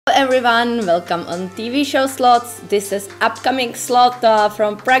everyone, welcome on TV show slots. This is upcoming slot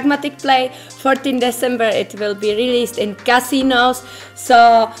from Pragmatic Play. 14 December it will be released in casinos.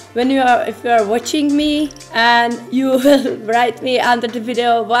 So if you are watching me, and you will write me under the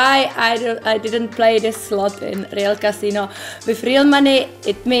video why I didn't play this slot in real casino with real money,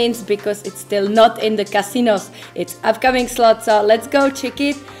 it means because it's still not in the casinos. It's upcoming slot, so let's go check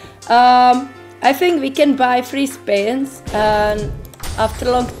it. I think we can buy free spins, and after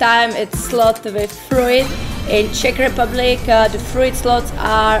a long time it's slot with fruit. In Czech Republic the fruit slots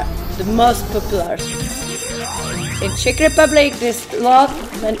are the most popular. In Czech Republic this slot,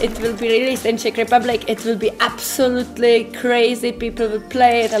 when it will be released in Czech Republic, it will be absolutely crazy. People will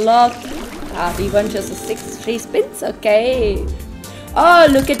play it a lot. We want just 6 free spins, okay. Oh,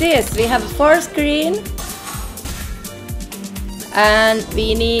 look at this, we have 4 screen. And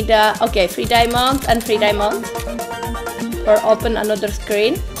we need, okay, 3 diamonds and 3 diamonds. Or open another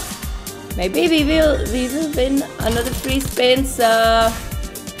screen. Maybe we will win another free spins. I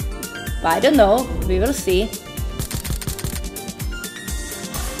don't know. We will see.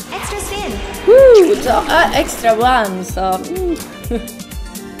 Extra spin. Woo! So, extra one. So.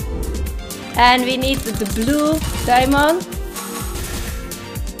 And we need the blue diamond.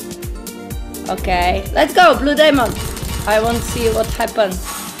 Okay, let's go, blue diamond. I want to see what happens.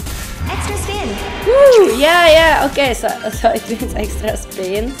 Extra spin. Woo! Yeah, okay, so it means extra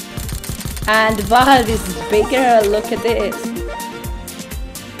spin. And wow, this is bigger, look at this.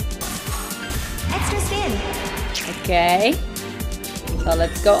 Extra spin. Okay. So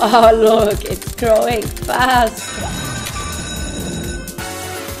let's go. Oh look, it's growing fast.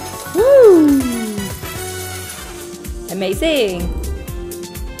 Woo! Amazing.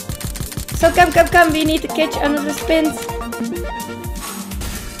 So come, we need to catch another spins.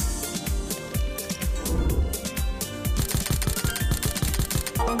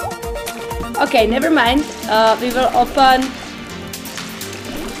 Okay, never mind. We will open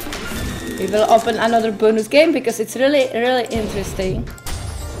another bonus game because it's really interesting.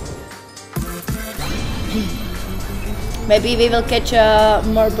 Maybe we will catch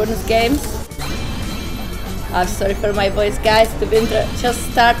more bonus games. I'm sorry for my voice, guys. The winter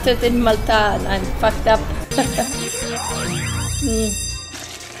just started in Malta and I'm fucked up.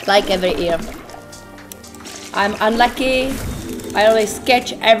 Like every year. I'm unlucky. I always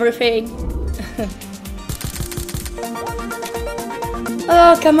catch everything.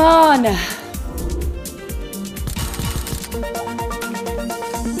 Oh, come on!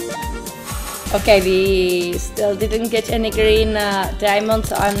 Okay, we still didn't get any green diamonds,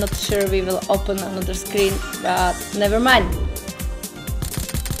 so I'm not sure we will open another screen, but never mind.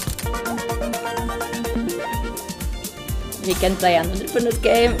 We can play another bonus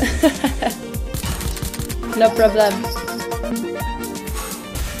game. No problem.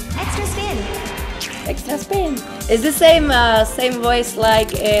 Extra spin. Extra spin. It's the same voice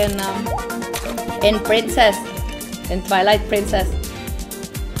like in Princess, in Twilight Princess.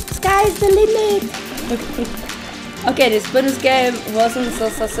 Sky's the limit. Okay, this bonus game wasn't so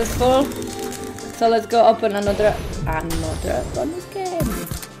successful, so let's go open another bonus game.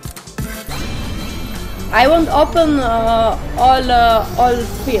 I won't open all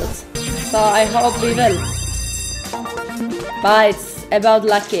fields, so I hope we will. But it's about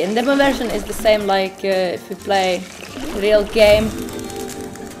lucky. And demo version is the same like if you play real game.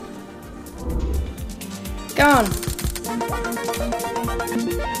 Come on.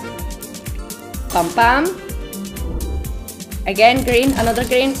 Pam pam. Again green, another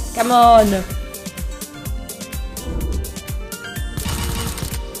green. Come on.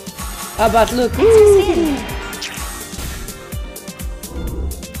 Oh, but look.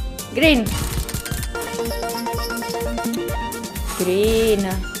 Green. Green.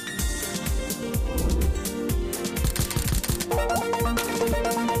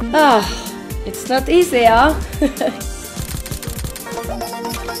 Ah, it's not easy, huh?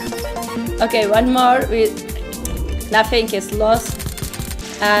 Okay, one more. Nothing is lost,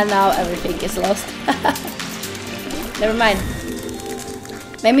 and now everything is lost. Never mind.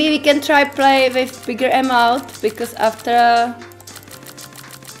 Maybe we can try play with bigger amount, because after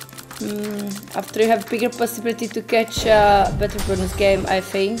you have bigger possibility to catch a better bonus game, I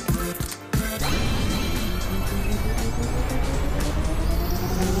think.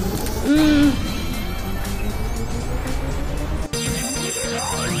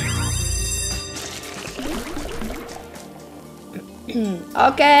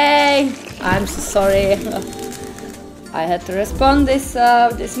 Okay, I'm so sorry. I had to respond this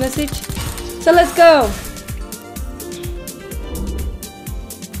message. So let's go.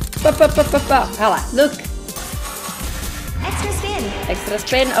 Hala, look. Extra spin. Extra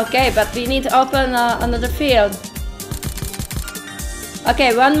spin, okay, but we need to open another field.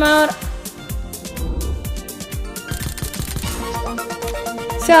 Okay, one more.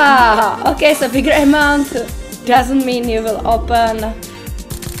 So, okay, so bigger amount doesn't mean you will open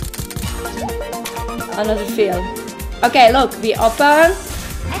another field. Okay, look, we open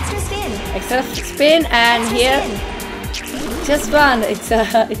extra spin, and extra here spin. just one.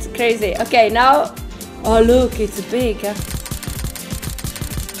 It's crazy. Okay, now, oh look, it's big.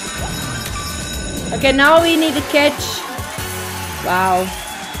 Okay, now we need to catch. Wow.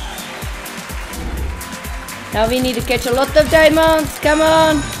 Now we need to catch a lot of diamonds. Come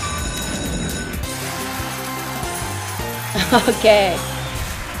on. Okay.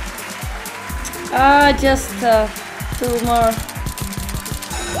 Just 2 more.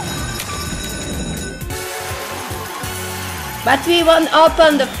 But we won't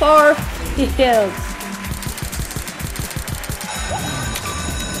open the 4 fields.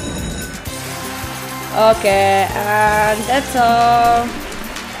 Okay, and that's all.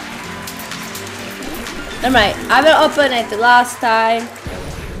 Alright, I will open it last time.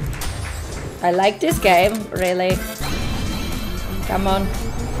 I like this game, really. Come on.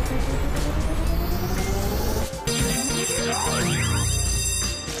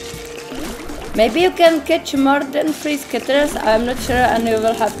 Maybe you can catch more than 3 scatters, I'm not sure, and you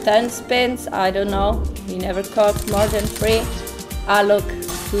will have 10 spins, I don't know. We never caught more than 3. Ah, look,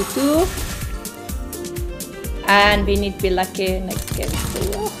 2-2. And we need to be lucky next game.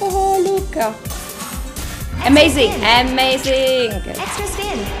 Oh, look. Amazing, amazing. Extra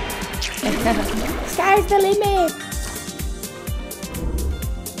spin. Sky's the limit.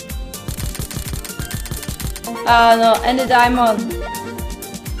 Oh no, and the diamond.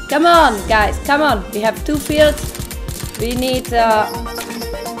 Come on, guys, come on. We have 2 fields. We need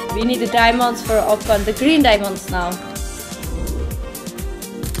the diamonds for open the green diamonds now.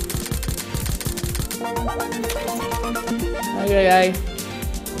 Ay.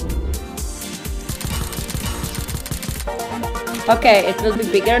 Okay, it will be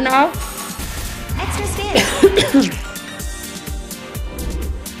bigger now. Extra spin.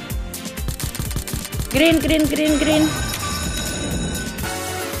 Green.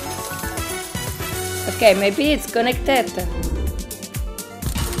 Okay, maybe it's connected.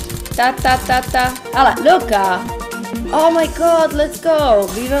 Ta. Ah, look! Oh my god, let's go!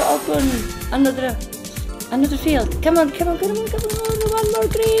 We will open another field. Come on! One more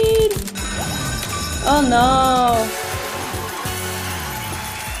green! Oh no!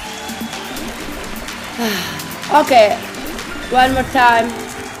 Okay, one more time.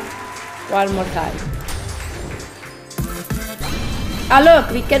 Ah,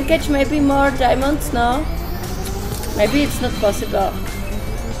 look, we can catch maybe more diamonds now. Maybe it's not possible.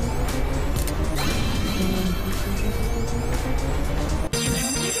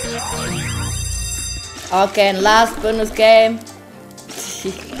 Okay, and last bonus game.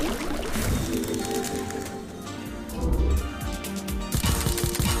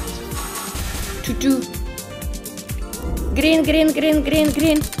 Two. Green.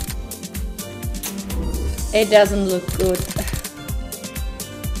 It doesn't look good.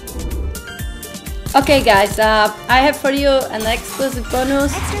 Okay, guys, I have for you an exclusive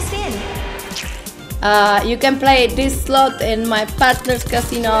bonus. Extra spin. You can play this slot in my partner's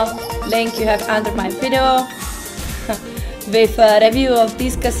casino. Link you have under my video. With a review of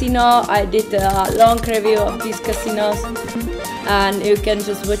this casino. I did a long review of these casinos. And you can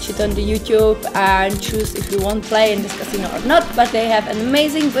just watch it on the YouTube and choose if you want to play in this casino or not. But they have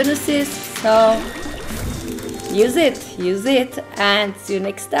amazing bonuses, so use it, and see you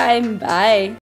next time. Bye.